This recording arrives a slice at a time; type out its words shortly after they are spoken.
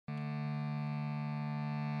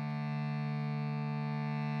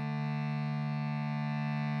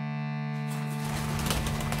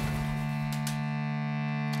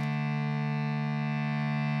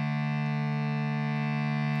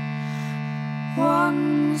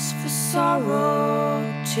One's for sorrow,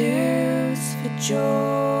 two's for joy,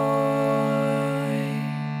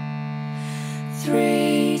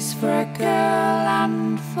 three's for a girl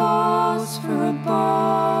and four's for a boy,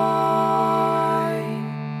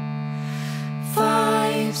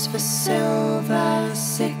 five's for silver,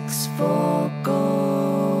 six for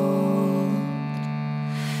gold,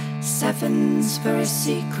 seven's for a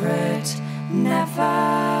secret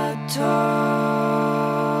never told.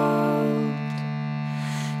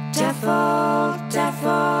 Devil,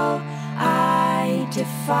 devil, I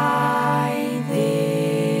defy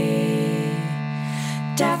thee.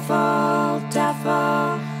 Devil,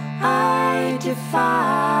 devil, I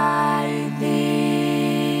defy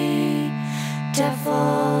thee.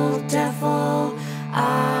 Devil, devil,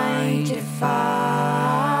 I defy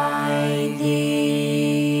thee.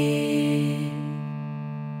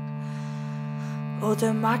 Oh,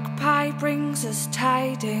 the magpie brings us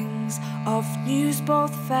tidings of news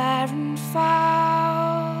both fair and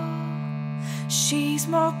foul. She's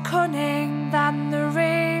more cunning than the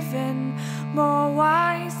raven, more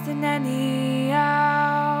wise than any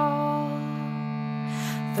owl.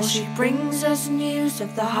 For she brings us news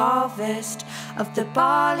of the harvest, of the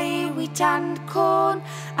barley, wheat and corn,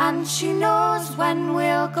 and she knows when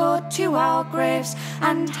we'll go to our graves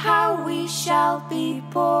and how we shall be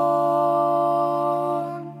born.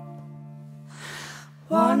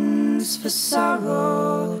 One's for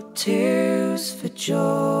sorrow, two's for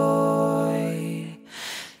joy,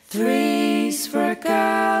 three's for a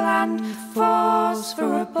girl and four's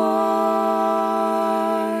for a boy,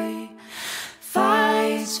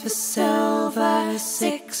 five's for silver,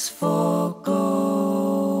 six for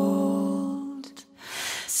gold,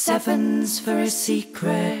 seven's for a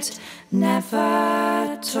secret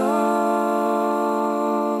never told.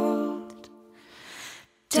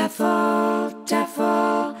 Devil,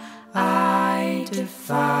 devil, I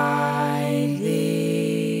defy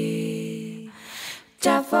thee.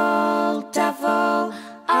 Devil, devil,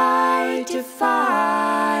 I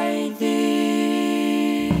defy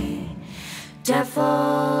thee.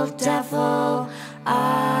 Devil, devil,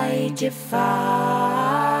 I defy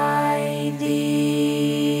thee.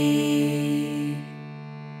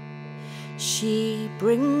 She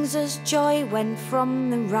brings us joy when from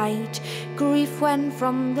the right, grief when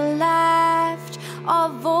from the left.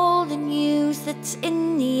 Of all the news that's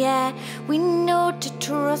in the air, we know to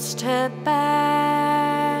trust her best.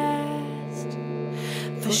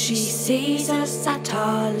 For she sees us at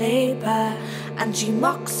our labour, and she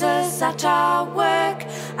mocks us at our work,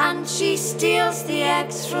 and she steals the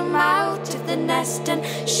eggs from out of the nest, and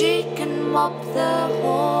she can mop the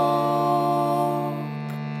hawk.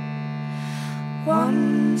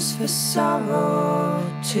 One's for sorrow,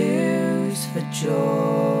 two's for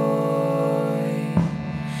joy,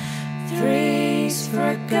 three's for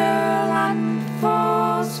a girl and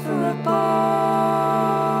four's for a boy,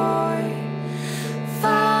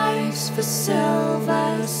 five's for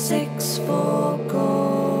silver, six for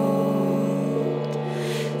gold,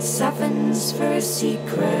 seven's for a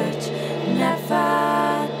secret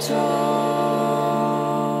never told.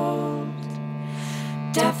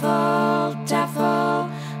 Devil, devil,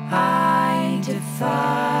 I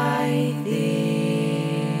defy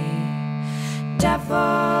thee.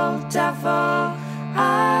 Devil, devil,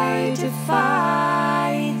 I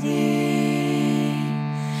defy thee.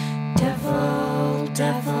 Devil,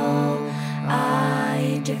 devil,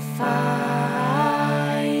 I defy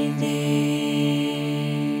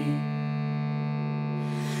thee.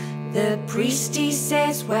 The priest, he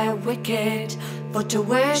says we're wicked, but to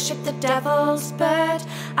worship the devil's bird.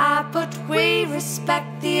 But we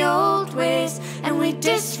respect the old ways, and we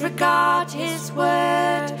disregard his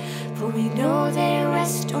word. For we know they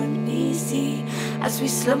rest uneasy as we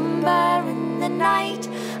slumber in the night,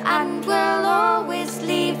 and we'll always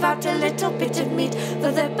leave out a little bit of meat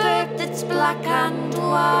for the bird that's black and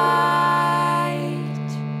white.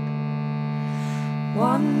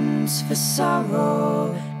 One's for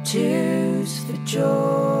sorrow, two's for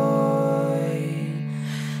joy,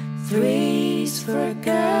 three's for a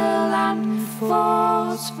girl and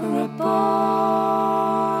four's for a boy,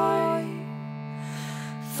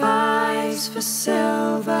 five's for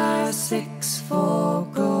silver, six for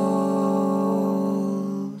gold,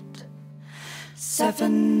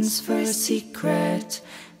 seven's for a secret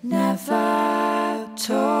never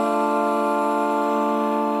told.